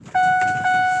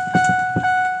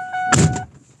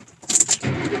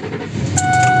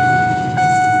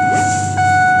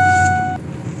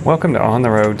Welcome to On the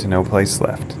Road to No Place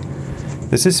Left.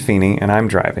 This is Feeney, and I'm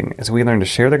driving as we learn to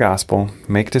share the gospel,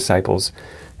 make disciples,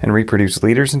 and reproduce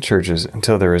leaders and churches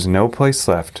until there is no place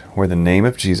left where the name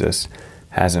of Jesus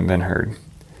hasn't been heard.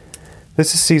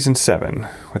 This is Season 7,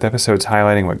 with episodes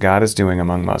highlighting what God is doing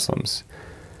among Muslims.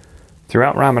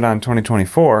 Throughout Ramadan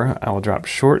 2024, I will drop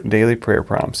short daily prayer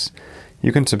prompts.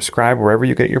 You can subscribe wherever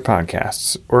you get your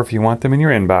podcasts, or if you want them in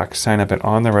your inbox, sign up at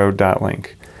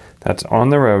ontheroad.link. That's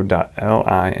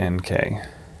ontheroad.link.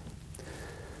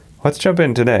 Let's jump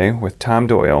in today with Tom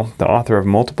Doyle, the author of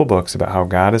multiple books about how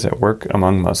God is at work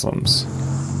among Muslims.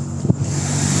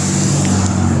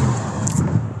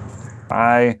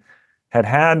 I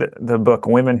had the book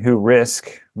Women Who Risk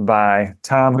by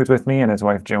Tom, who's with me, and his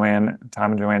wife Joanne,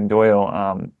 Tom and Joanne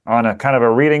Doyle, on a kind of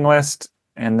a reading list.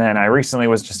 And then I recently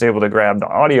was just able to grab the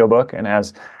audiobook. And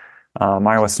as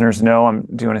my listeners know, I'm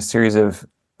doing a series of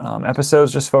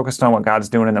episodes just focused on what God's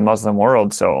doing in the Muslim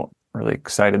world. So really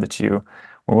excited that you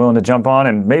were willing to jump on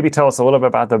and maybe tell us a little bit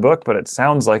about the book. But it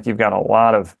sounds like you've got a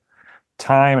lot of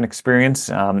time and experience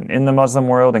in the Muslim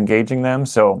world, engaging them.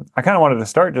 So I kind of wanted to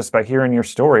start just by hearing your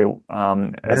story,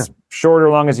 as short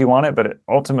or long as you want it, but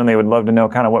ultimately would love to know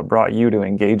kind of what brought you to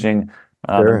engaging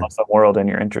the Muslim world and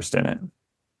your interest in it.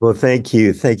 Well, thank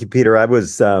you. Thank you, Peter. I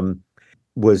was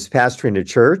pastoring a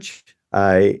church.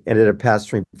 I ended up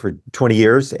pastoring for 20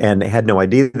 years and had no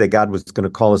idea that God was going to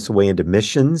call us away into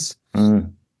missions.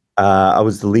 I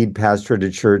was the lead pastor at a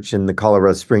church in the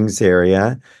Colorado Springs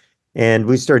area, and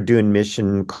we started doing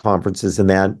mission conferences. And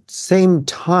that same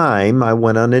time, I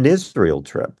went on an Israel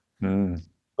trip.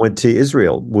 Went to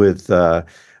Israel I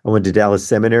went to Dallas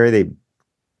Seminary. They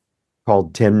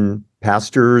called 10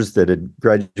 pastors that had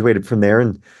graduated from there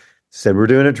and said, we're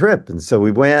doing a trip. And so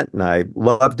we went, and I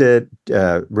loved it,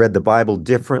 read the Bible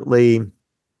differently.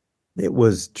 It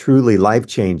was truly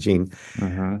life-changing.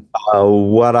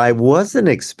 What I wasn't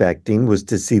expecting was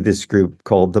to see this group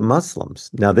called the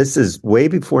Muslims. Now, this is way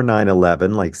before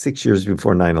 9/11, like 6 years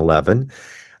before 9/11.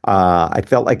 I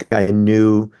felt like I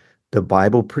knew the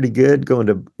Bible pretty good, going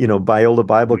to, Biola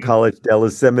Bible College,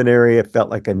 Dallas Seminary. I felt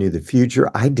like I knew the future.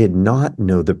 I did not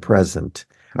know the present.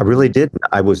 I really didn't.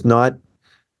 I was not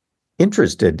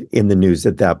interested in the news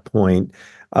at that point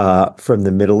from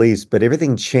the Middle East, but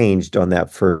everything changed on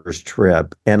that first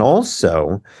trip. And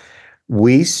also,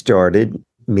 we started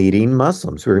meeting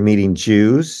Muslims. We were meeting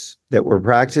Jews that were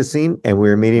practicing, and we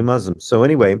were meeting Muslims. So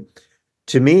anyway,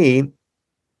 to me,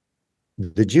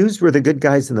 the Jews were the good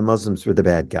guys and the Muslims were the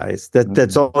bad guys.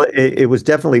 That's all. It was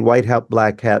definitely white hat,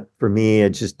 black hat for me. I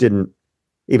just didn't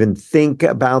even think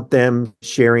about them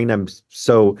sharing. I'm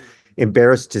so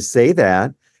embarrassed to say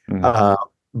that.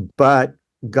 But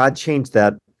God changed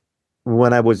that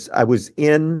when I was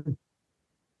in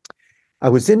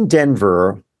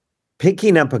Denver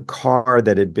picking up a car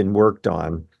that had been worked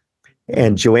on,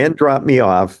 and Joanne dropped me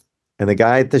off, and the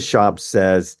guy at the shop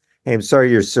says, hey, I'm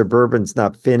sorry, your Suburban's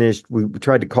not finished. We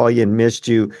tried to call you and missed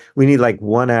you. We need like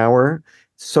 1 hour.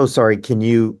 So sorry. Can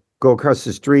you go across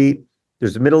the street?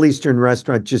 There's a Middle Eastern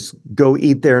restaurant. Just go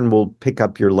eat there and we'll pick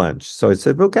up your lunch. So I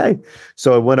said, okay.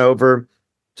 So I went over.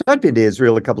 So I'd been to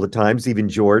Israel a couple of times, even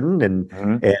Jordan, and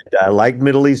I like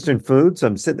Middle Eastern food. So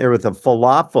I'm sitting there with a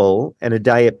falafel and a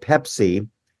Diet Pepsi.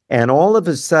 And all of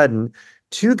a sudden,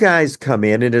 two guys come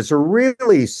in, and it's a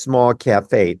really small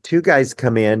cafe. Two guys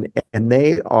come in, and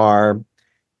they're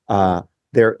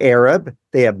Arab.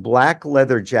 They have black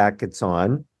leather jackets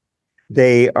on.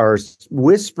 They are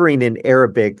whispering in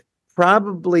Arabic,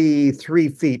 probably 3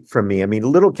 feet from me. I mean,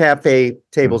 little cafe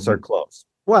tables are closed.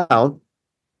 Well,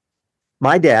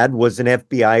 my dad was an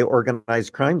FBI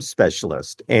organized crime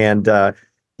specialist, and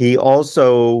he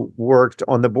also worked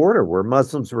on the border where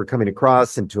Muslims were coming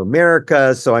across into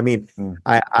America. So, I mean,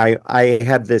 I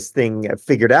had this thing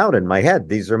figured out in my head.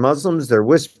 These are Muslims. They're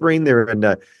whispering. They're in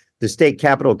the state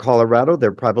capital, Colorado.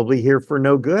 They're probably here for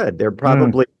no good. They're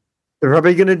probably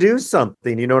going to do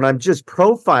something, and I'm just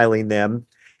profiling them,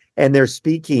 and they're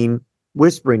speaking,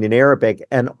 whispering in Arabic.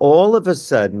 And all of a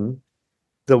sudden,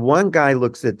 the one guy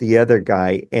looks at the other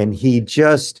guy, and he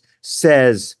just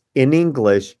says in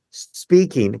English,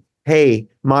 speaking, hey,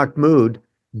 Mahmoud,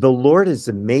 the Lord is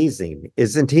amazing,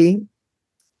 isn't he?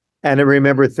 And I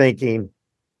remember thinking,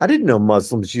 I didn't know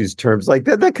Muslims use terms like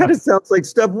that. That kind of sounds like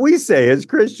stuff we say as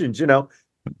Christians,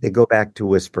 They go back to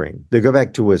whispering.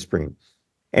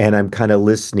 And I'm kind of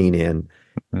listening in.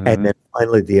 And then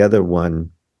finally the other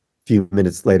one, a few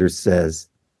minutes later, says,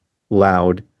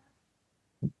 loud,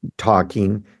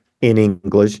 talking in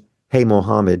English, hey,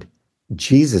 Mohammed,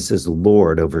 Jesus is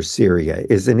Lord over Syria,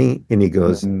 isn't he? And he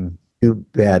goes, you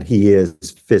bet he is,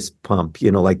 fist pump,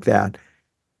 like that.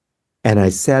 And I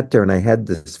sat there and I had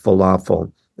this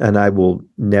falafel, and I will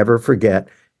never forget.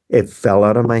 It fell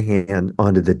out of my hand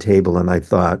onto the table, and I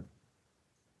thought,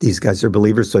 these guys are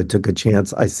believers. So I took a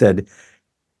chance. I said,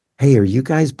 "Hey, are you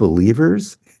guys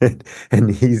believers?"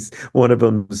 And one of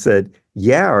them said,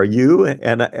 "Yeah, are you?"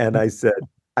 And I said,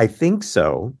 "I think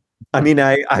so." I mean,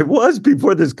 I was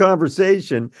before this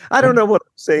conversation. I don't know what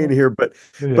I'm saying here, but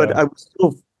Yeah. I was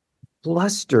so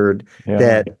flustered Yeah.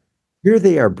 that here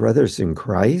they are, brothers in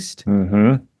Christ,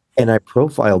 Hmm. and I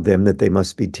profiled them that they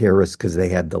must be terrorists because they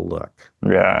had the look.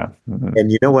 Yeah. Hmm.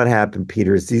 And you know what happened,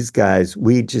 Peter, is these guys,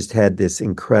 we just had this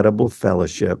incredible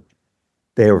fellowship.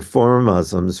 They were former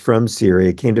Muslims from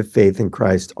Syria, came to faith in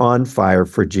Christ, on fire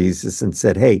for Jesus, and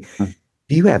said, "Hey,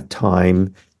 do you have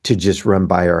time to just run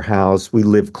by our house? We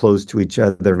live close to each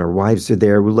other and our wives are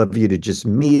there. We'd love you to just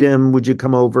meet him. Would you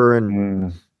come over?" And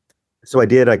Mm. so I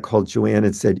did. I called Joanne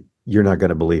and said, "You're not going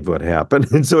to believe what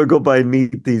happened." And so I go by and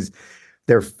meet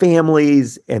their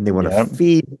families, and they want to Yep.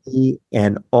 feed me.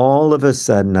 And all of a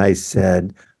sudden I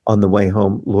said on the way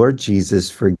home, "Lord Jesus,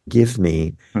 forgive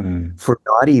me Mm. for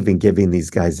not even giving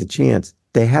these guys a chance.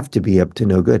 They have to be up to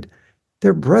no good.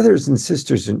 They're brothers and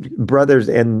sisters, and brothers,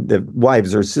 and the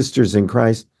wives are sisters in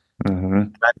Christ." Hmm.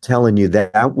 I'm telling you,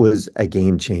 that was a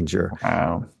game changer.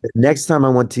 Wow. The next time I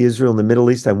went to Israel and the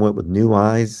Middle East, I went with new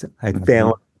eyes. I Hmm.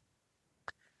 found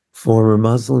former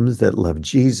Muslims that loved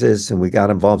Jesus, and we got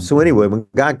involved. So anyway, when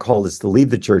God called us to leave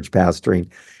the church pastoring,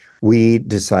 we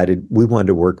decided we wanted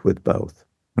to work with both.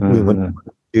 We wanted to Hmm. work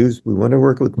with Jews, we wanted to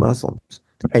work with Muslims.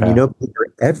 And you Yeah. know, Peter,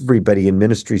 everybody in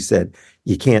ministry said,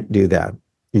 you can't do that.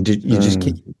 You just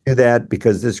can't Mm. do that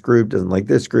because this group doesn't like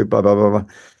this group, blah, blah, blah, blah.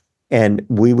 And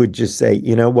we would just say,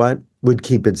 you know what? We'd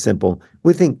keep it simple.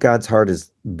 We think God's heart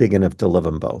is big enough to love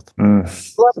them both. Mm.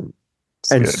 Love them.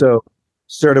 It's And good. so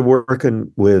started working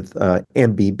with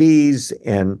MBBs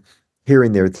and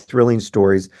hearing their thrilling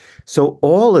stories. So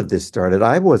all of this started.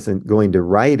 I wasn't going to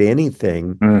write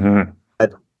anything, Hmm.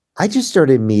 but I just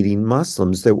started meeting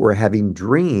Muslims that were having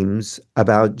dreams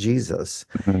about Jesus.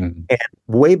 Hmm. And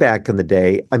way back in the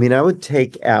day, I mean, I would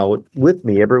take out with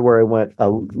me everywhere I went a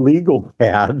legal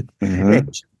pad and Hmm.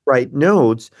 just write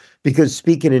notes because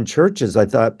speaking in churches, I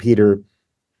thought, Peter,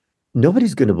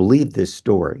 nobody's going to believe this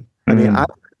story. I mean, I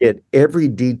Mm. get every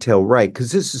detail right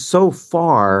because this is so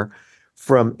far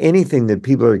from anything that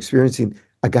people are experiencing.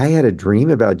 A guy had a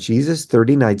dream about Jesus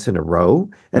 30 nights in a row,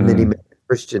 and then he Mm. met a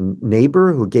Christian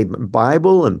neighbor who gave him a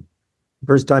Bible. And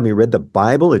first time he read the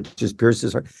Bible, it just pierced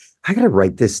his heart. I got to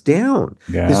write this down.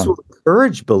 This Yeah. will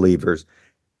encourage believers,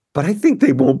 but I think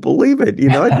they won't believe it.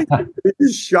 I think they're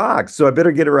just shocked. So I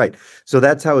better get it right. So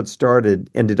that's how it started.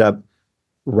 Ended up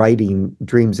writing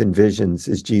Dreams and Visions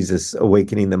is Jesus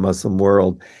Awakening the Muslim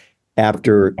World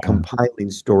after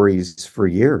compiling stories for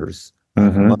years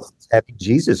of Hmm. Muslims having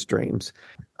Jesus dreams.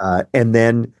 And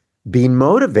then being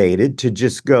motivated to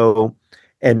just go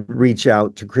and reach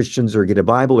out to Christians or get a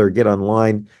Bible or get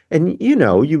online. And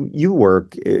you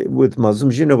work with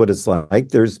Muslims, you know what it's like.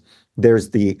 There's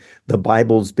the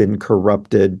Bible's been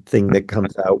corrupted thing that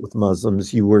comes out with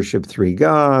Muslims. You worship three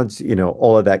gods,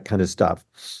 all of that kind of stuff.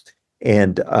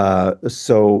 And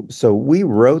so we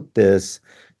wrote this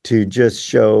to just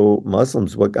show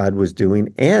Muslims what God was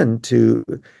doing and to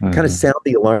kind of Hmm. sound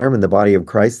the alarm in the body of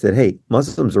Christ that, hey,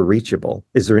 Muslims are reachable.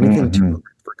 Is there anything too Hmm. hard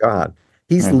for God?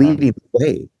 He's Yeah. leading the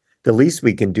way. The least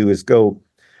we can do is go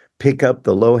pick up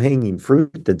the low-hanging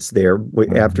fruit that's there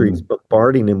after he's Hmm.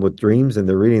 bombarding them with dreams and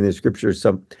they're reading the scriptures.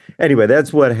 So anyway,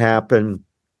 that's what happened.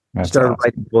 That's Started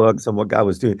writing awesome. books on what God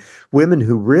was doing. Women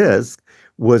Who Risk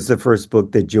was the first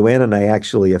book that Joanna and I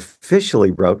actually officially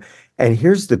wrote. And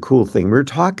here's the cool thing. We were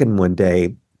talking one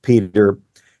day, Peter,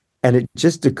 and it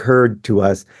just occurred to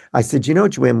us. I said,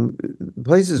 Joanne,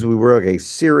 places we were, okay,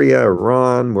 Syria,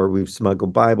 Iran, where we've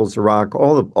smuggled Bibles, Iraq,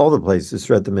 all the places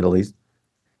throughout the Middle East.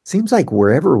 Seems like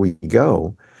wherever we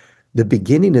go, the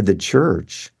beginning of the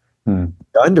church, Mm.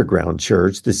 the underground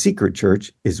church, the secret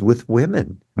church, is with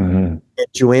women. Hmm. And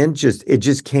Joanne it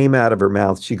just came out of her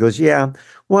mouth. She goes, yeah,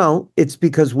 well, it's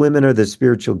because women are the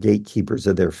spiritual gatekeepers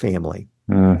of their family.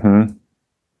 Hmm.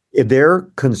 They're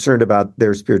concerned about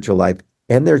their spiritual life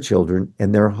and their children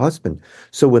and their husband.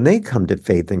 So when they come to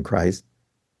faith in Christ,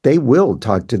 they will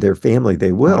talk to their family.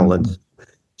 They will. And Hmm.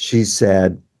 she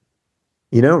said,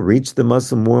 reach the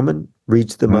Muslim woman,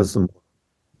 reach the Muslim.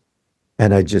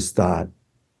 And I just thought,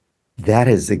 that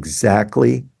is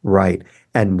exactly right.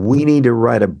 And we need to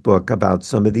write a book about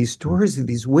some of these stories of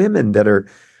these women that are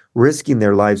risking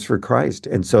their lives for Christ.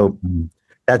 And so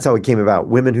that's how it came about.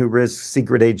 Women Who Risk,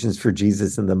 secret agents for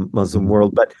Jesus in the Muslim Hmm.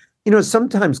 world. But,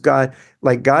 sometimes God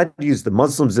used the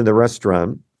Muslims in the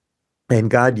restaurant And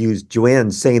God used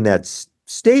Joanne saying that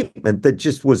statement that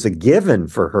just was a given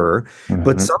for her,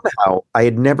 but Mhm. somehow I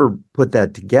had never put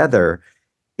that together.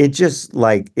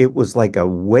 It was like a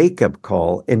wake up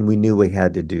call, and we knew we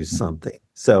had to do something.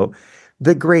 So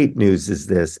the great news is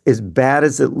this: as bad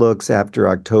as it looks after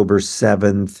October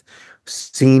 7th,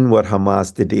 seeing what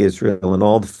Hamas did to Israel and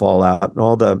all the fallout and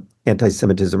all the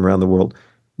anti-Semitism around the world,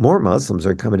 more Muslims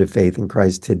are coming to faith in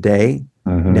Christ today,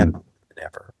 now Mhm. than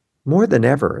ever, more than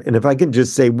ever. And if I can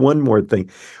just say one more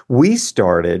thing, we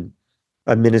started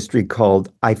a ministry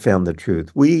called I Found the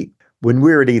Truth. When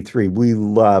we were at E3, we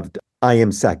loved I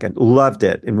Am Second, loved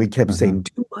it. And we kept Mhm. saying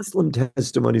two Muslim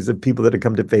testimonies of people that had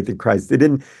come to faith in Christ. They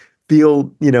didn't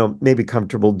feel, maybe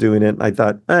comfortable doing it. And I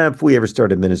thought, if we ever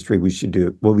start a ministry, we should do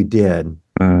it. Well, we did.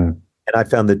 Mhm. And I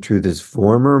found the truth is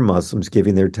former Muslims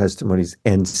giving their testimonies.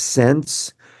 And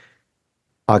since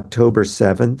October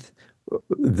 7th,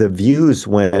 the views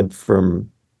went from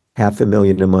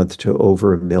 500,000 a month to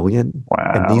over 1 million.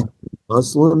 And these Wow.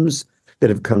 Muslims that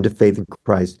have come to faith in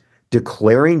Christ,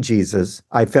 declaring Jesus,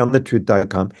 I found the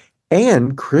truth.com,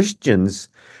 and Christians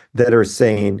that are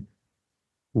saying,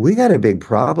 we got a big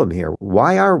problem here.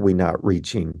 Why are we not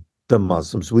reaching the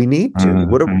Muslims? We need to.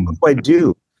 What Mhm. do I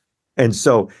do? And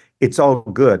so it's all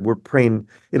good. We're praying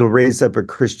it'll raise up a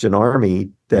Christian army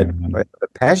that Mhm. a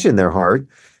passion in their heart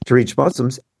to reach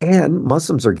Muslims. And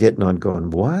Muslims are getting on going,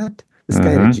 what? This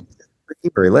guy had a Mhm. Jesus dream, he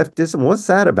leftism. What's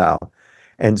that about?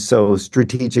 And so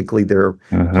strategically they're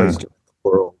placed Mhm. in the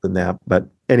world in that. But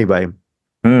anyway,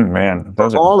 Man, for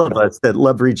those are. all of us that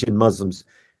love reaching Muslims,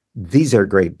 these are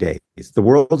great days. The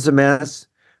world's a mess,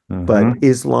 but Mhm.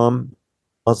 Islam,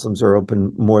 Muslims are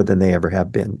open more than they ever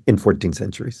have been in 14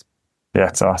 centuries. Yeah,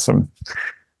 it's awesome.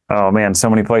 Oh man, so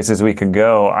many places we could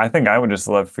go. I think I would just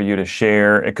love for you to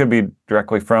share. It could be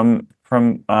directly from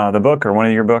the book or one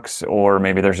of your books, or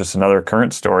maybe there's just another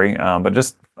current story. But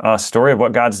just a story of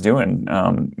what God's doing.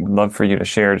 Would love for you to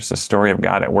share just a story of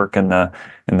God at work in the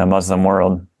Muslim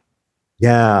world.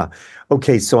 Yeah.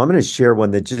 Okay. So I'm going to share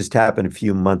one that just happened a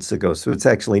few months ago. So it's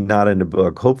actually not in the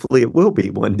book. Hopefully it will be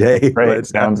one day. Great, But,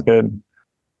 sounds good.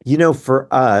 for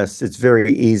us, it's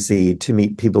very easy to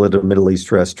meet people at a Middle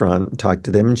East restaurant, and talk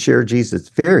to them and share Jesus.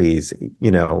 Very easy.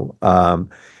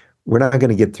 We're not going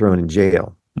to get thrown in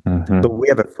jail. But Hmm. we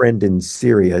have a friend in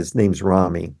Syria. His name's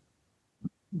Rami.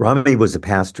 Rami was a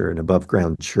pastor in above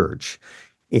ground church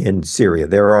in Syria.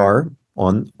 There are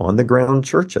on the ground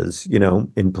churches,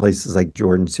 in places like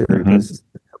Jordan, Syria, Hmm. places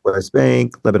West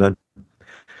Bank, Lebanon.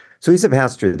 So he's a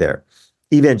pastor there,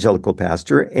 evangelical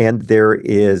pastor. And there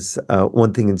is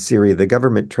one thing in Syria: the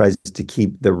government tries to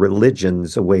keep the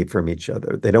religions away from each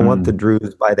other. They don't want the Hmm.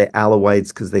 Druze by the Alawites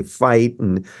because they fight,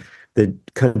 and the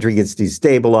country gets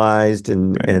destabilized,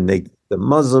 and Right. and they the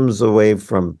Muslims away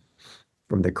from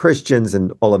the Christians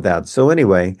and all of that. So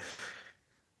anyway,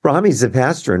 Rami's a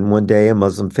pastor, and one day a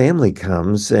Muslim family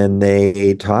comes and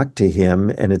they talk to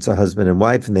him, and it's a husband and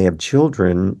wife, and they have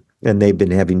children, and they've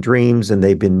been having dreams, and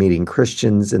they've been meeting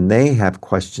Christians, and they have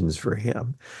questions for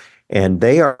him. And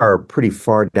they are pretty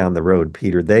far down the road,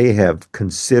 Peter. They have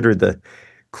considered the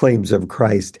claims of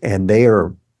Christ, and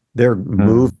they're Hmm.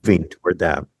 moving toward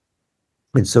that.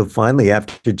 And so finally,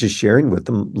 after just sharing with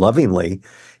them lovingly,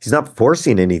 he's not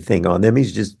forcing anything on them.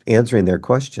 He's just answering their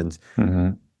questions.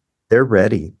 Hmm. They're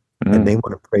ready and Hmm. they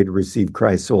want to pray to receive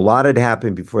Christ. So a lot had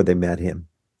happened before they met him.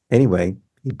 Anyway,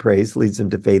 he prays, leads them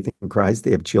to faith in Christ.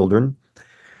 They have children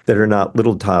that are not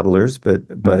little toddlers, but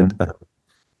Hmm.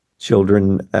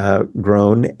 children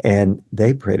grown, and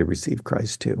they pray to receive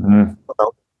Christ too. Hmm.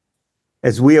 Well,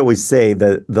 as we always say,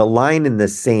 the line in the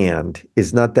sand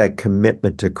is not that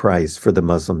commitment to Christ for the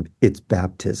Muslim, it's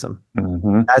baptism.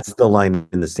 Hmm. That's the line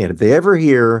in the sand. If they ever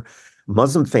hear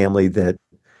Muslim family that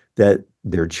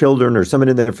their children or someone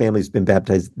in their family has been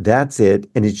baptized, that's it.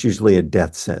 And it's usually a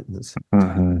death sentence.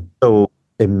 Hmm. So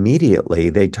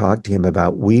immediately they talk to him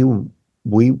about we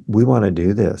want to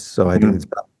do this. So I think it's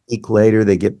about a week later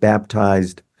they get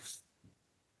baptized.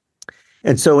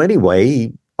 And so anyway,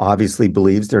 he obviously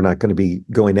believes they're not going to be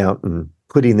going out and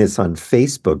putting this on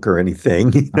Facebook or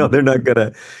anything. They're not going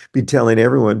to be telling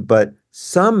everyone, but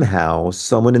somehow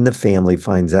someone in the family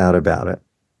finds out about it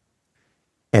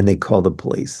and they call the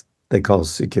police. They call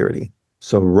security.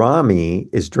 So Rami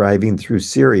is driving through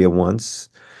Syria one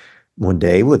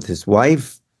day with his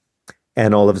wife,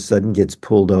 and all of a sudden gets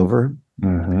pulled over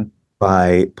Hmm.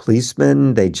 by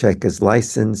policemen. They check his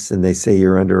license and they say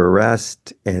you're under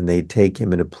arrest, and they take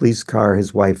him in a police car.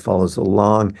 His wife follows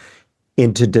along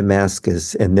into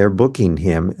Damascus, and they're booking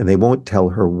him, and they won't tell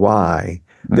her why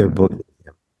they're Hmm. booking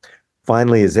him.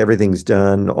 Finally, as everything's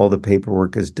done, all the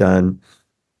paperwork is done,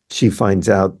 she finds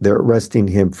out they're arresting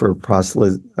him for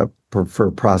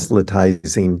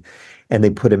proselytizing, and they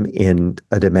put him in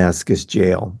a Damascus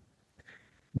jail.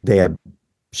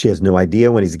 She has no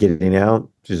idea when he's getting out.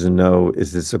 She doesn't know,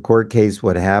 is this a court case?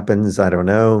 What happens? I don't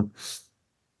know.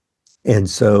 And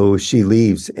so she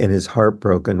leaves and is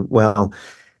heartbroken. Well,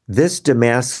 this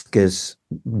Damascus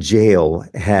jail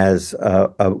has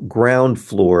a ground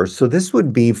floor. So this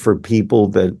would be for people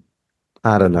that,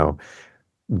 I don't know,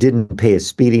 didn't pay a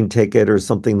speeding ticket or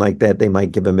something like that. They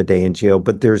might give them a day in jail.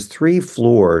 But there's 3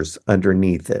 floors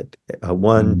underneath it,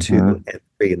 1, 2, and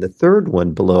 3. And the third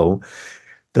one below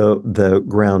the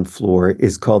ground floor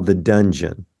is called the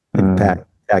dungeon. In fact,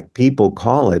 people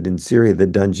call it in Syria the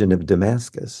dungeon of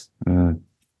Damascus.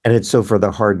 And it's so for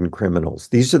the hardened criminals.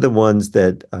 These are the ones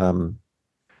that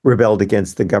rebelled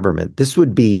against the government. This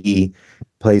would be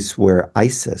a place where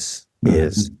ISIS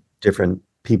is, different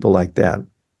people like that.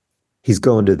 He's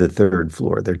going to the 3rd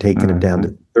floor. They're taking him down to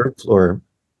the 3rd floor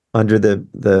under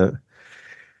the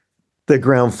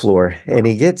ground floor. And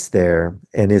he gets there.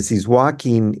 And as he's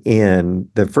walking in,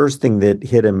 the first thing that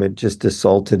hit him, it just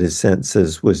assaulted his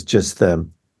senses, was just the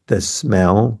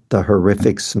smell, the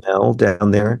horrific smell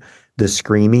down there, the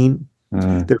screaming.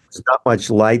 There was not much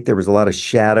light. There was a lot of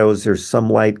shadows. There's some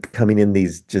light coming in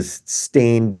these just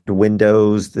stained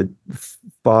windows that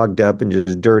fogged up and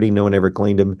just dirty. No one ever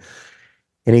cleaned them.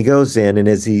 And he goes in, and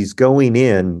as he's going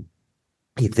in,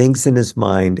 he thinks in his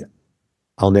mind,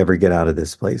 I'll never get out of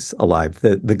this place alive.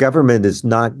 The government is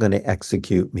not going to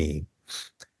execute me,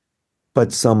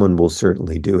 but someone will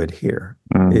certainly do it here.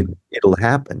 It'll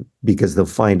happen because they'll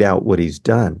find out what he's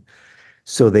done.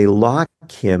 So they lock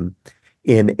him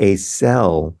in a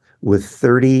cell with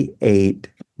 38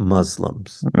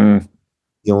 Muslims, the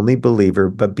only believer.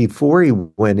 But before he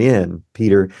went in,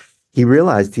 Peter, he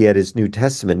realized he had his New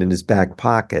Testament in his back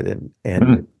pocket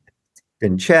and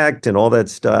been checked and all that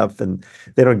stuff. And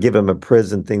they don't give him a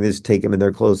prison thing. They just take him in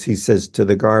their clothes. He says to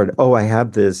the guard, "Oh, I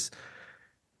have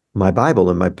my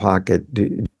Bible in my pocket.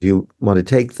 Do you want to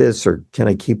take this, or can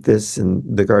I keep this?" And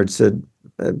the guard said,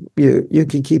 you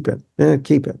can keep it.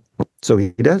 Keep it. So he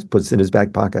does, puts it in his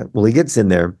back pocket. Well, he gets in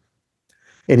there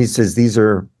and he says, these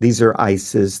are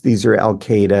ISIS, these are Al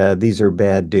Qaeda, these are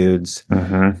bad dudes,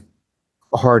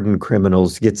 hardened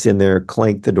criminals. Gets in there,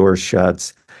 clank, the door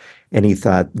shuts. And he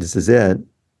thought, this is it.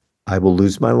 I will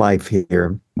lose my life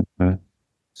here.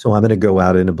 So I'm going to go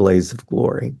out in a blaze of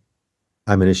glory.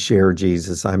 I'm going to share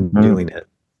Jesus. I'm doing it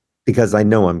because I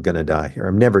know I'm going to die here.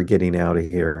 I'm never getting out of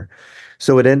here.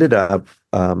 So it ended up,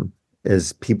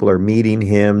 as people are meeting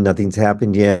him, nothing's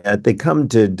happened yet. They come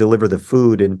to deliver the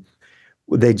food, and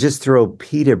they just throw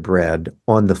pita bread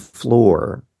on the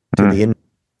floor to the inmates.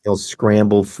 They'll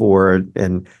scramble for it,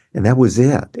 and that was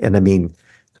it. And I mean,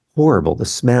 horrible, the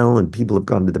smell, and people have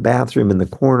gone to the bathroom in the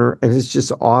corner, and it's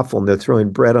just awful. And they're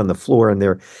throwing bread on the floor, and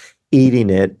they're eating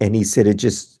it. And he said it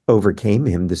just overcame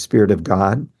him, the Spirit of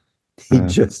God. He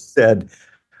just said,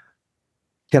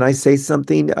 "Can I say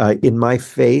something? In my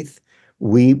faith,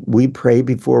 we pray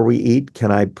before we eat.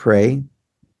 Can I pray?"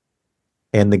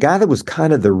 And the guy that was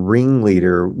kind of the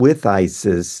ringleader with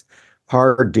ISIS,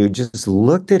 hard dude, just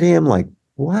looked at him like,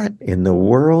 what in the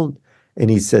world? And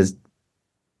he says,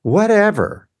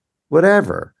 whatever.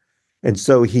 And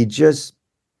so he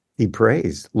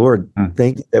prays, "Lord,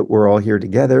 thank you that we're all here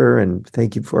together, and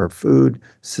thank you for our food.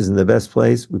 This isn't the best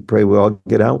place. We pray we all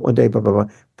get out one day, blah, blah, blah."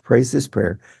 Prays this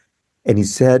prayer. And he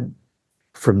said,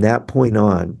 from that point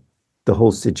on, the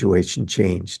whole situation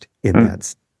changed in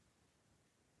that.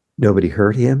 Nobody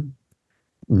hurt him.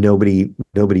 Nobody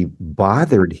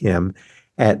bothered him.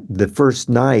 At the first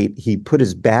night, he put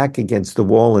his back against the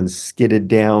wall and skidded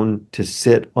down to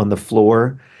sit on the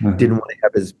floor. Didn't want to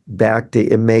have his back to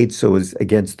inmates, so it was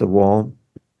against the wall.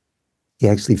 He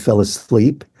actually fell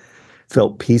asleep,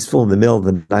 felt peaceful in the middle of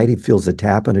the night. He feels a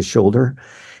tap on his shoulder,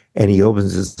 and he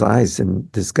opens his eyes,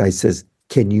 and this guy says,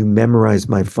 "Can you memorize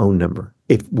my phone number?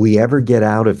 If we ever get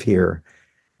out of here,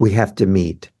 we have to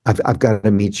meet. I've got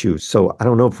to meet you. So I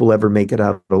don't know if we'll ever make it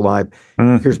out alive.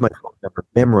 Here's my phone number.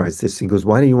 Memorize this." He goes,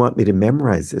 "Why do you want me to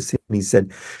memorize this?" And he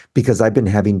said, "Because I've been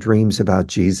having dreams about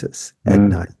Jesus at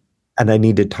night, and I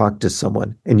need to talk to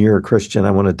someone. And you're a Christian.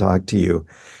 I want to talk to you."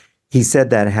 He said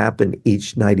that happened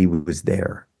each night he was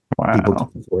there. Wow. People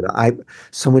came forward.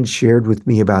 Someone shared with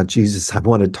me about Jesus. I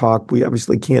want to talk. We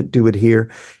obviously can't do it here.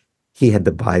 He had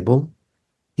the Bible.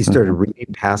 He started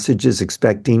reading passages,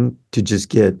 expecting to just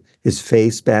get his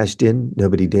face bashed in.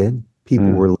 Nobody did.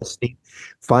 People were listening.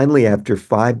 Finally, after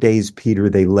 5 days, Peter,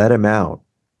 they let him out.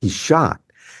 He's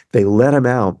shocked. They let him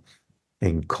out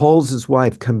and calls his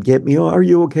wife, "Come get me." "Oh, are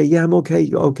you okay?" "Yeah, I'm okay."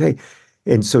 "Okay."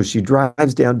 And so she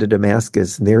drives down to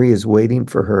Damascus, and there he is waiting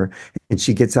for her. And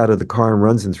she gets out of the car and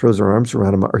runs and throws her arms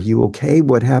around him. Are you okay?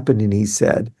 What happened? And he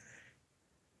said,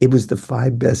 it was the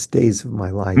 5 best days of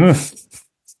my life.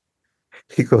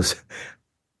 He goes,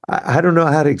 I don't know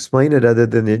how to explain it other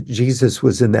than that Jesus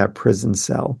was in that prison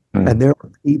cell. And there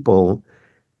are people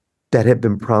that have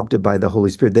been prompted by the Holy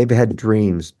Spirit. They've had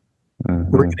dreams.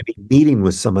 We're going to be meeting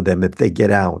with some of them if they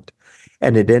get out.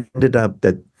 And it ended up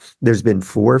that there's been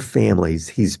 4 families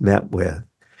he's met with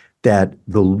that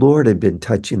the Lord had been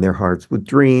touching their hearts with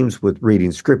dreams, with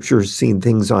reading scriptures, seeing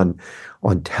things on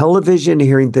television,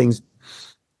 hearing things.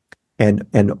 And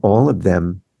all of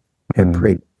them have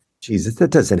prayed, Jesus. That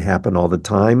doesn't happen all the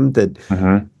time. That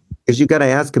because you got to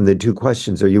ask him the 2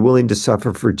 questions. Are you willing to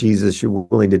suffer for Jesus? You're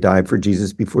willing to die for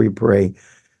Jesus before you pray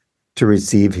to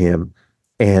receive him?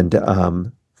 And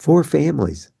 4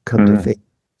 families come to faith.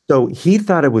 So he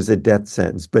thought it was a death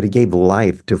sentence, but he gave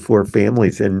life to 4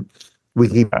 families. And we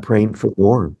keep praying for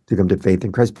more to come to faith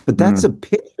in Christ. But that's a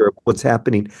picture of what's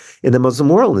happening in the Muslim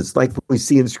world. It's like we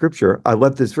see in Scripture. I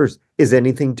love this verse. Is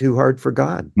anything too hard for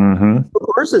God? Of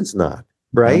course it's not,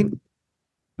 right?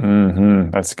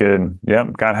 That's good.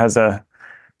 Yep. God has a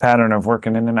pattern of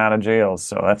working in and out of jails.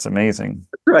 So that's amazing.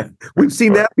 Right. We've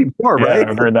seen that before, right?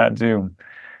 I've heard that too.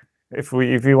 If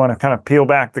you want to kind of peel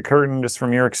back the curtain just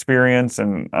from your experience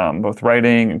and both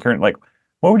writing and current, like,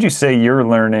 what would you say you're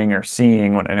learning or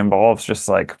seeing when it involves just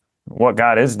like what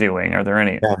God is doing? Are there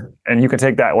any, and you can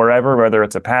take that wherever, whether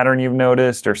it's a pattern you've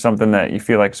noticed or something that you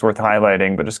feel like is worth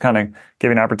highlighting, but just kind of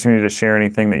giving an opportunity to share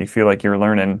anything that you feel like you're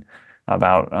learning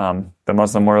about the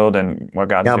Muslim world and what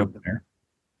God's doing there.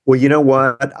 Well, you know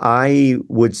what I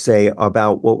would say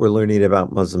about what we're learning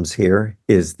about Muslims here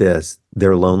is this: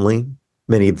 they're lonely.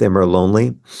 Many of them are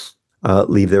lonely,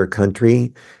 leave their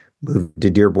country, move to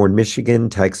Dearborn, Michigan,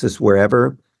 Texas,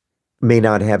 wherever, may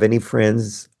not have any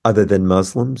friends other than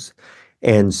Muslims.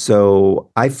 And so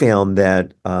I found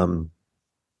that when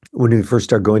we first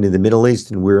started going to the Middle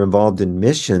East and we were involved in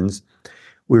missions,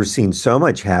 we were seeing so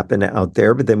much happen out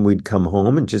there, but then we'd come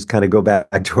home and just kind of go back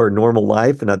to our normal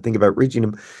life and not think about reaching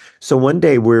them. So one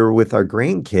day we were with our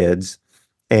grandkids,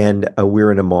 and we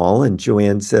were in a mall, and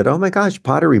Joanne said, "Oh my gosh,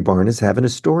 Pottery Barn is having a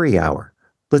story hour.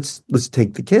 Let's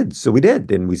take the kids." So we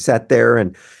did, and we sat there,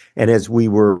 and as we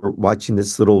were watching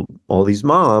all these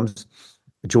moms,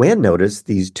 Joanne noticed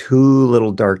these 2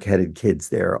 little dark-headed kids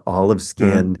there,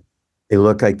 olive-skinned. They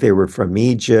looked like they were from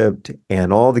Egypt,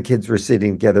 and all the kids were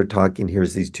sitting together talking.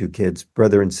 Here's these 2 kids,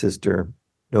 brother and sister,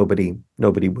 nobody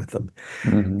with them.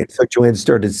 And so Joanne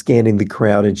started scanning the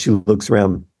crowd, and she looks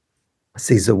around,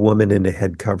 sees a woman in a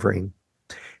head covering,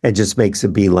 and just makes a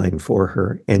beeline for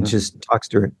her and just talks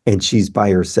to her, and she's by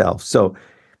herself. So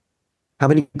how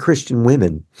many Christian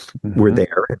women were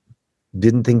there and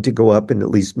didn't think to go up and at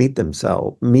least meet this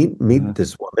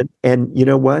woman? And you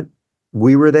know what?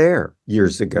 We were there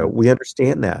years ago. We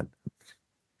understand that.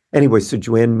 Anyway, so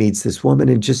Joanne meets this woman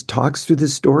and just talks through the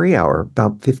story hour,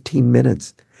 about 15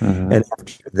 minutes. And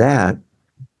after that,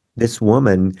 this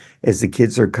woman, as the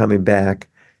kids are coming back,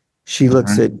 she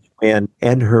looks at Joanne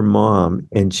and her mom,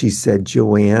 and she said,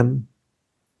 "Joanne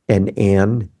and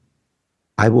Anne,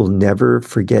 I will never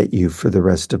forget you for the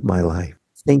rest of my life.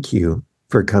 Thank you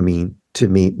for coming to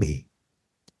meet me."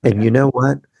 And you know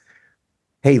what?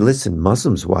 Hey, listen,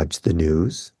 Muslims watch the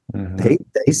news. They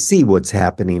see what's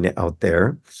happening out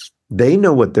there. They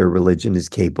know what their religion is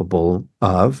capable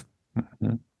of.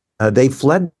 They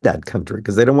fled that country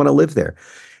because they don't want to live there.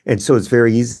 And so it's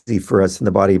very easy for us in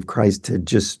the body of Christ to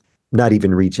just not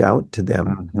even reach out to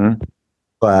them.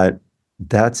 But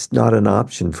that's not an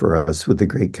option for us with the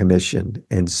Great Commission.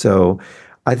 And so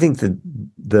I think that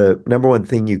the number one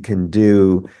thing you can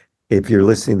do if you're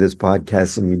listening to this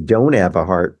podcast and you don't have a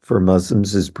heart for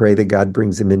Muslims is pray that God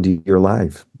brings them into your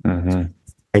life. And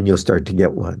you'll start to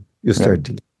get one. You'll start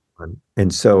to get one.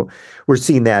 And so we're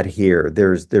seeing that here.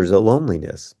 There's a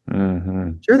loneliness.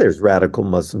 Sure, there's radical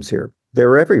Muslims here.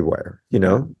 They're everywhere,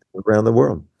 around the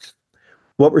world.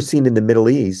 What we're seeing in the Middle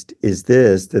East is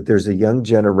that there's a young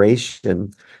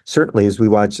generation, certainly as we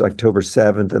watch October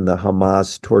 7th and the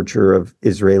Hamas torture of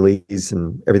Israelis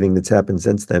and everything that's happened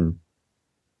since then.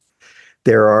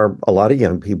 There are a lot of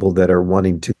young people that are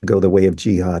wanting to go the way of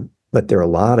jihad, but there are a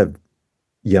lot of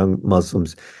young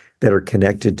Muslims that are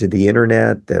connected to the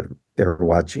internet, that they're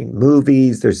watching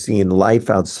movies, they're seeing life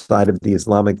outside of the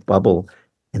Islamic bubble,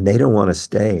 and they don't want to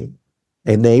stay.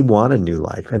 And they want a new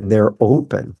life, and they're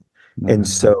open. And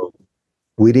so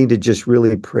we need to just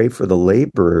really pray for the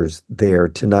laborers there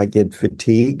to not get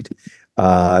fatigued.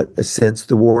 Since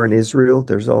the war in Israel,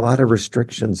 there's a lot of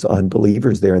restrictions on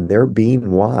believers there, and they're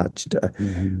being watched.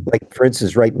 Like, for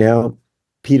instance, right now,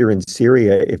 Peter, in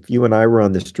Syria, if you and I were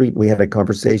on the street and we had a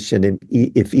conversation, and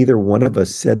if either one of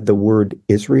us said the word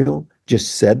Israel,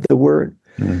 just said the word,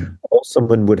 all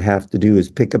someone would have to do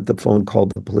is pick up the phone, call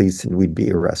the police, and we'd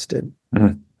be arrested.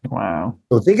 Wow.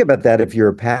 So think about that if you're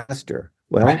a pastor.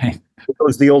 Well, Right. it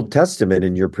was the Old Testament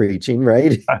and you're preaching,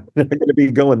 right? You're not going to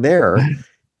be going there.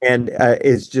 And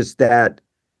it's just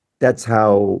that's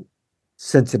how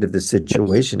sensitive the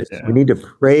situation is. Yeah. We need to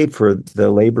pray for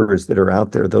the laborers that are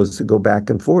out there, those that go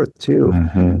back and forth too.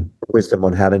 Wisdom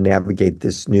on how to navigate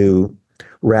this new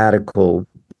radical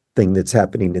thing that's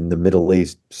happening in the Middle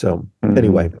East. So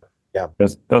anyway, yeah.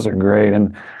 Those are great.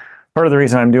 And part of the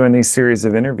reason I'm doing these series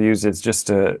of interviews is just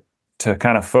to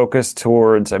kind of focus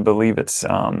towards, I believe it's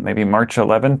maybe March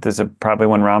 11th is probably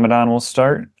when Ramadan will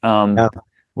start. Yeah.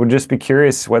 Would just be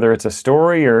curious whether it's a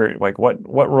story or like what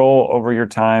role over your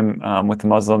time with the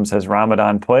Muslims has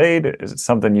Ramadan played? Is it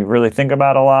something you really think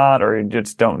about a lot, or you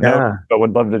just don't know? Yeah. But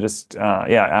would love to just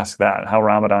ask that, how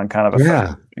Ramadan kind of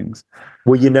affects things.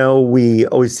 Well, we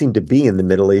always seem to be in the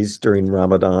Middle East during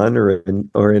Ramadan, or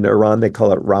in Iran, they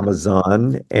call it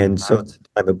Ramazan. And so it's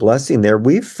a time of blessing there.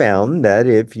 We've found that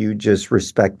if you just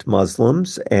respect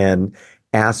Muslims and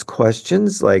ask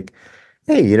questions like,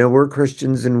 hey, we're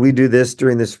Christians and we do this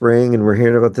during the spring and we're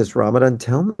hearing about this Ramadan,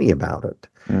 tell me about it.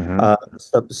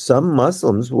 Some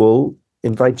Muslims will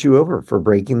invite you over for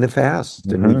breaking the fast.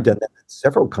 And we've done that in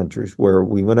several countries where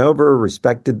we went over,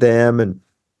 respected them,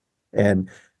 and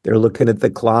they're looking at the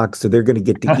clock, so they're going to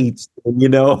get to eat, and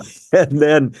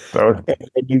then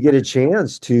and you get a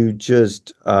chance to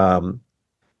just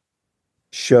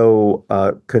show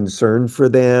concern for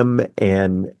them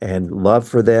and love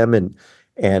for them,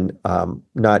 and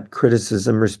not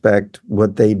criticism, respect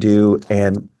what they do,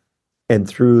 and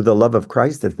through the love of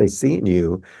Christ that they see in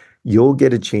you, you'll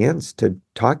get a chance to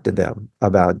talk to them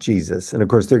about Jesus. And of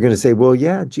course, they're going to say, well,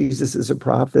 yeah, Jesus is a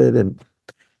prophet, and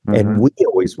we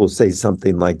always will say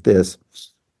something like this.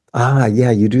 Yeah,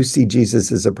 you do see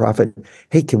Jesus as a prophet.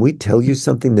 Hey, can we tell you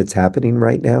something that's happening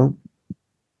right now?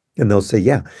 And they'll say,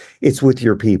 yeah, it's with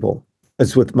your people.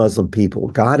 It's with Muslim people.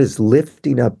 God is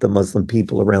lifting up the Muslim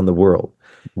people around the world.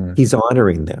 He's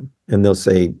honoring them. And they'll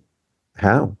say,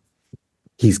 how?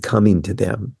 He's coming to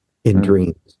them in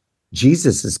dreams.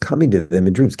 Jesus is coming to them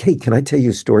in dreams. Hey, can I tell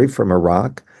you a story from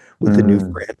Iraq with a new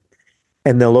friend?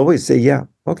 And they'll always say, yeah,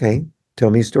 okay. Tell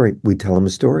me a story. We tell them a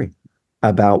story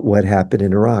about what happened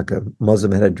in Iraq. A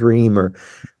Muslim had a dream, or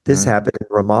this happened in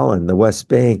Ramallah, in the West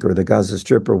Bank, or the Gaza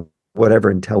Strip, or whatever,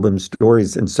 and tell them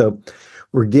stories. And so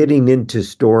we're getting into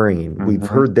storying. We've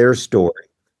heard their story.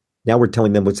 Now we're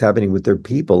telling them what's happening with their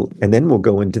people. And then we'll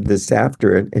go into this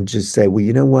after and just say, well,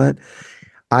 you know what?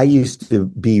 I used to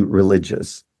be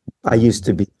religious. I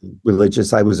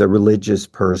was a religious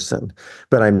person,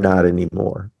 but I'm not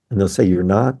anymore. And they'll say, you're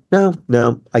not?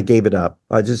 No, I gave it up.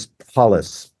 I just,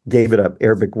 halas, gave it up.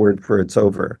 Arabic word for it's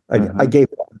over. I gave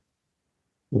it up.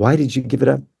 Why did you give it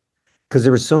up? Because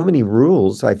there were so many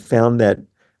rules. I found that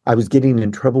I was getting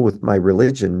in trouble with my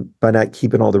religion by not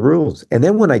keeping all the rules. And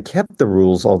then when I kept the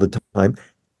rules all the time,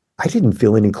 I didn't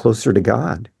feel any closer to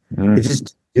God. It just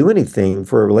didn't do anything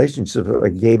for a relationship. I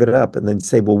gave it up, and then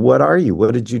say, well, what are you?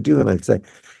 What did you do? And I'd say,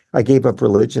 I gave up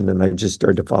religion and I just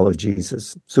started to follow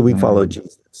Jesus. So we follow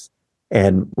Jesus,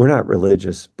 and we're not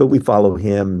religious, but we follow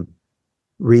him,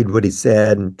 read what he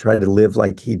said, and try to live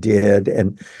like he did.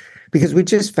 And because we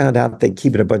just found out that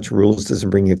keeping a bunch of rules doesn't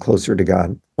bring you closer to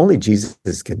God. Only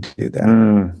Jesus can do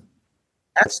that.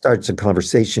 That starts a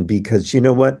conversation, because you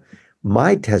know what?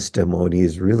 My testimony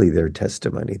is really their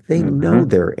testimony. They know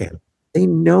their end. They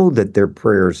know that their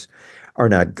prayers are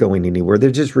not going anywhere.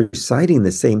 They're just reciting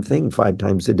the same thing 5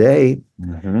 times a day.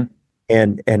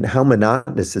 And how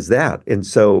monotonous is that? And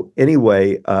so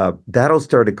anyway, that'll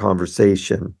start a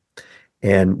conversation,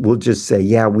 and we'll just say,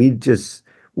 yeah,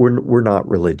 we're not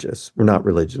religious. We're not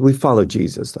religious. We follow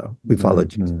Jesus, though. We follow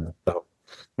Jesus. So,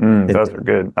 those are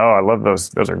good. Oh, I love those.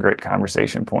 Those are great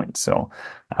conversation points. So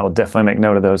I will definitely make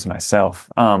note of those myself.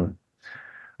 I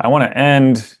want to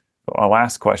end a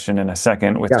last question in a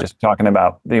second with just talking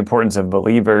about the importance of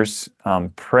believers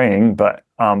praying. But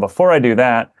before I do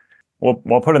that,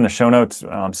 we'll put in the show notes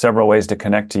several ways to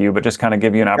connect to you, but just kind of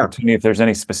give you an opportunity if there's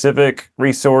any specific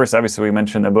resource. Obviously, we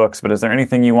mentioned the books, but is there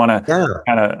anything you want to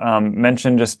kind of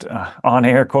mention just on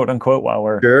air, quote unquote, while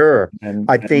we're... Sure.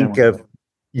 I think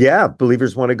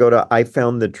believers want to go to I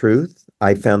Found the Truth,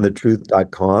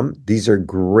 ifoundthetruth.com. These are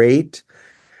great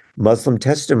Muslim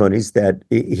testimonies that,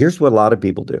 here's what a lot of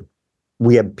people do.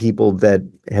 We have people that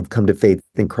have come to faith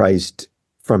in Christ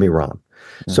from Iran.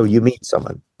 So you meet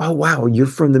someone. Oh, wow, you're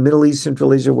from the Middle East,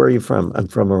 Central Asia. Where are you from? I'm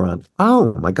from Iran.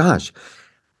 Oh, my gosh.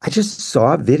 I just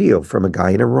saw a video from a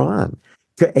guy in Iran.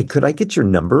 Hey, could I get your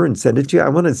number and send it to you? I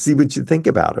want to see what you think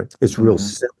about it. It's real Hmm.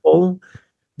 simple.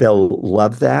 They'll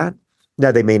love that.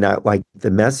 Now they may not like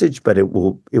the message, but it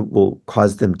will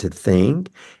cause them to think.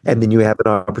 And then you have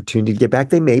an opportunity to get back.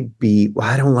 They may be, well,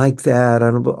 I don't like that. I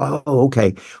don't, oh,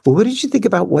 okay. Well, what did you think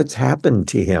about what's happened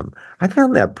to him? I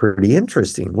found that pretty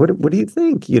interesting. What do you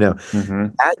think? Hmm.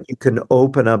 That you can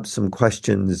open up some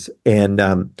questions and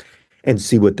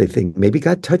see what they think. Maybe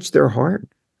God touched their heart.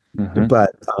 Hmm.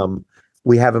 But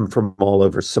we have them from all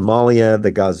over Somalia,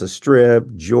 the Gaza Strip,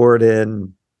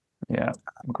 Jordan, Yeah,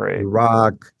 great.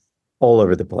 Iraq, all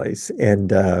over the place,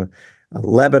 and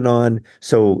Lebanon.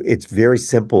 So it's very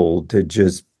simple to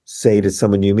just say to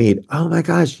someone you meet, "Oh my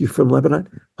gosh, you from Lebanon?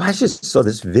 Well, I just saw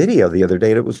this video the other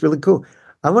day and it was really cool.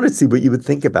 I want to see what you would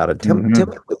think about it. Tell Hmm. me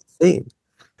what you think."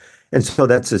 And so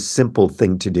that's a simple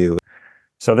thing to do.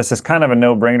 So this is kind of a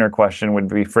no-brainer question would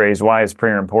be phrased, why is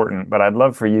prayer important? But I'd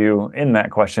love for you in that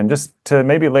question just to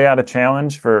maybe lay out a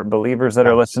challenge for believers that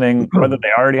are listening, whether they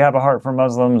already have a heart for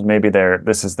Muslims, maybe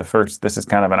this is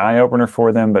kind of an eye-opener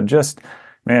for them, but just,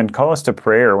 man, call us to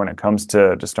prayer when it comes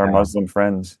to just our Yeah. Muslim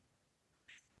friends.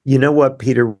 You know what,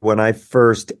 Peter? When I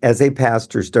first, as a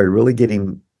pastor, started really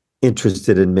getting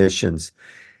interested in missions,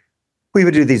 we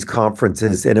would do these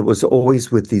conferences, and it was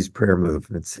always with these prayer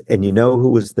movements. And you know who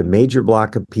was the major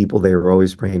block of people they were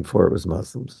always praying for? It was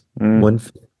Muslims. Mm,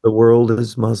 1/5 of the world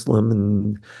is Muslim,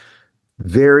 and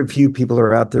very few people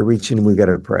are out there reaching. We got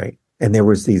to pray. And there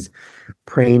was these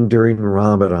praying during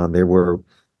Ramadan. There were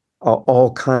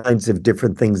all kinds of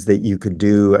different things that you could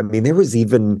do. I mean, there was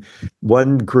even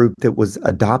one group that was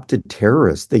adopted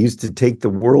terrorists. They used to take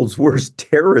the world's worst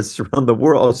terrorists around the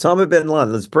world. Osama bin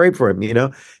Laden, let's pray for him.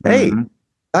 Hey, hmm.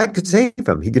 I could save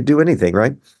him. He could do anything,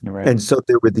 right? You're right. And so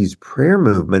there were these prayer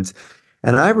movements.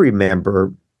 And I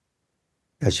remember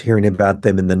as hearing about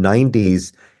them in the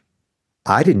 90s.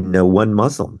 I didn't know one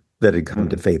Muslim that had come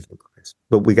to Mm, faith in Christ,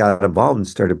 but we got involved and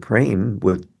started praying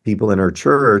with people in our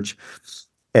church.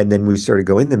 And then we started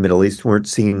going. The Middle East weren't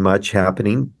seeing much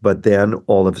happening, but then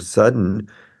all of a sudden,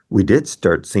 we did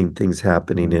start seeing things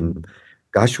happening. And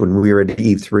gosh, when we were at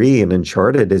E3 and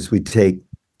Uncharted, as we take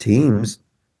teams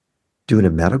doing a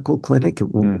medical clinic, it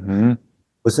mm-hmm.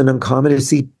 wasn't uncommon to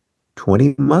see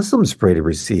 20 Muslims pray to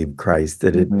receive Christ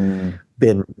that had Hmm.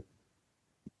 been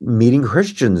meeting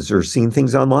Christians or seeing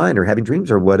things online or having dreams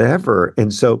or whatever.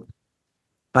 And so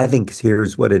I think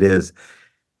here's what it is.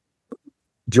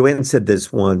 Joanne said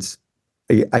this once.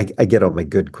 I get all my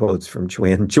good quotes from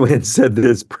Joanne. Joanne said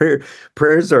this: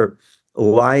 prayers are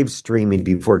live streaming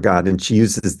before God, and she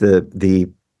uses the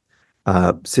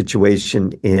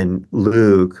situation in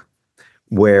Luke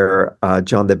where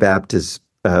John the Baptist's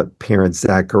parent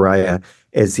Zachariah,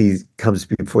 as he comes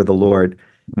before the Lord,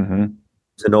 Hmm.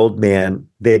 is an old man.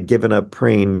 They had given up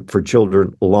praying for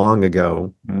children long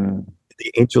ago. Mm,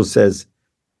 The angel says,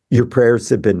 "Your prayers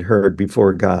have been heard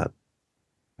before God."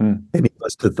 mm. And he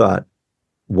must have thought,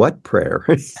 what prayer?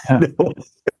 You know,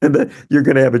 and then you're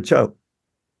going to have a child.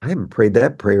 I haven't prayed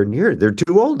that prayer in years. They're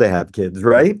too old to have kids,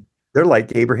 right? They're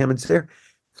like Abraham and Sarah.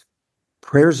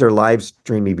 Prayers are live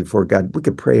streaming before God. We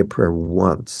could pray a prayer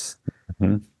once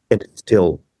Mhm. and it's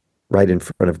still right in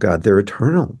front of God. They're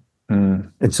eternal.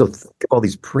 Mm. And so think of all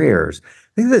these prayers.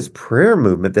 Think of this prayer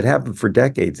movement that happened for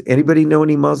decades. Anybody know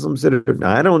any Muslims that are?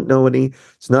 I don't know any.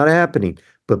 It's not happening,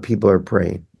 but people are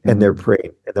praying and they're Mhm.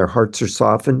 praying and their hearts are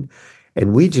softened.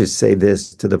 And we just say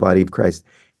this to the body of Christ.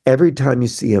 Every time you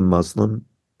see a Muslim,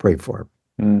 pray for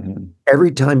him. Mhm.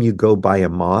 Every time you go by a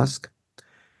mosque,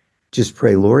 just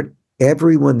pray, Lord,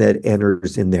 everyone that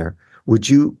enters in there, would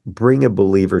you bring a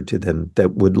believer to them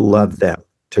that would love them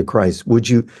to Christ? Would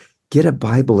you get a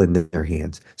Bible in their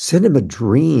hands? Send them a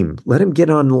dream. Let them get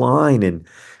online and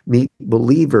meet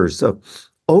believers. So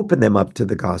open them up to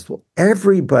the gospel.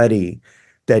 Everybody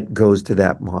that goes to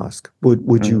that mosque,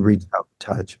 would you Mm. reach out and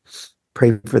touch?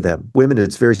 Pray for them. Women,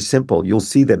 it's very simple. You'll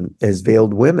see them as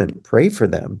veiled women. Pray for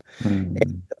them.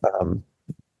 Mm. Um,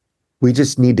 we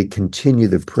just need to continue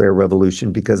the prayer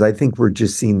revolution because I think we're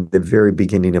just seeing the very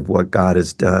beginning of what God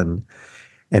has done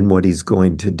and what he's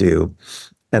going to do.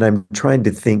 And I'm trying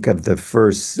to think of the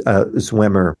first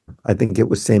Zwemer. I think it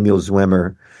was Samuel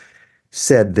Zwemer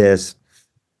said this.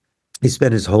 He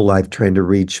spent his whole life trying to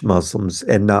reach Muslims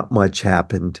and not much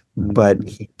happened, but Mhm.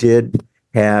 he did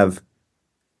have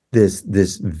this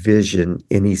vision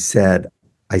and he said,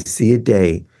 I see a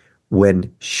day when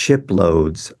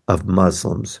shiploads of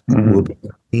Muslims will Mhm. be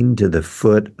coming to the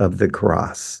foot of the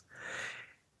cross.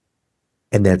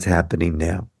 And that's happening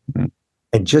now.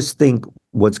 And just think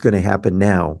what's going to happen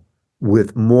now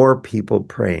with more people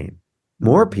praying.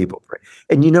 More people pray.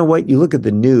 And you know what? You look at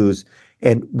the news,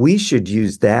 and we should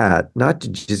use that not to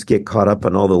just get caught up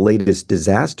on all the latest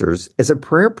disasters as a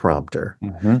prayer prompter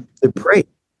to pray.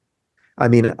 I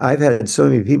mean, I've had so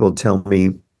many people tell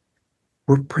me,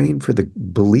 we're praying for the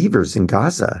believers in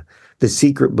Gaza, the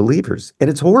secret believers. And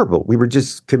it's horrible. We were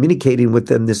just communicating with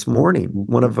them this morning.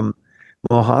 One of them,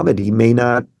 Mohammed, he may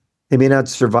not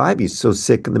survive. He's so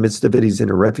sick in the midst of it. He's in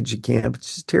a refugee camp.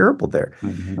 It's just terrible there.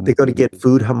 They go to get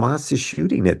food. Hamas is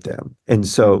shooting at them. And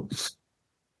so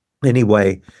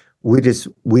anyway, we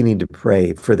need to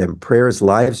pray for them. Prayer is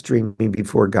live streaming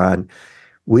before God.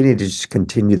 We need to just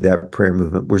continue that prayer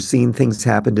movement. We're seeing things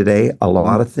happen today, a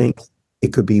lot of things.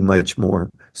 It could be much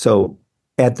more. So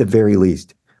at the very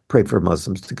least, pray for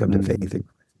Muslims to come to faith,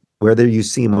 whether you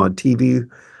see them on TV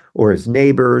or as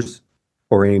neighbors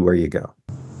or anywhere you go.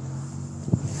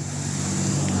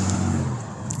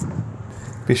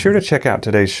 Be sure to check out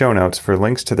today's show notes for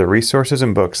links to the resources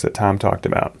and books that Tom talked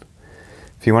about.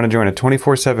 If you want to join a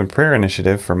 24/7 prayer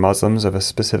initiative for Muslims of a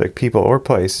specific people or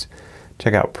place,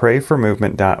 check out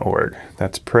prayformovement.org.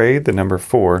 That's pray, the number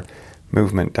 4,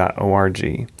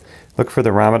 movement.org. Look for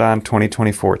the Ramadan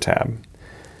 2024 tab.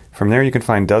 From there, you can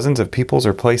find dozens of peoples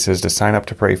or places to sign up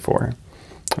to pray for.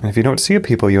 And if you don't see a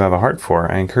people you have a heart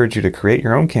for, I encourage you to create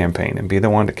your own campaign and be the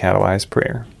one to catalyze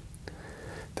prayer.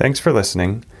 Thanks for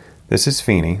listening. This is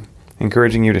Feeney,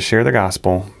 encouraging you to share the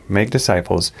gospel, make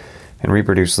disciples, and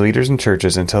reproduce leaders and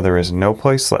churches until there is no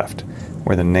place left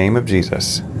where the name of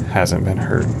Jesus hasn't been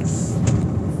heard.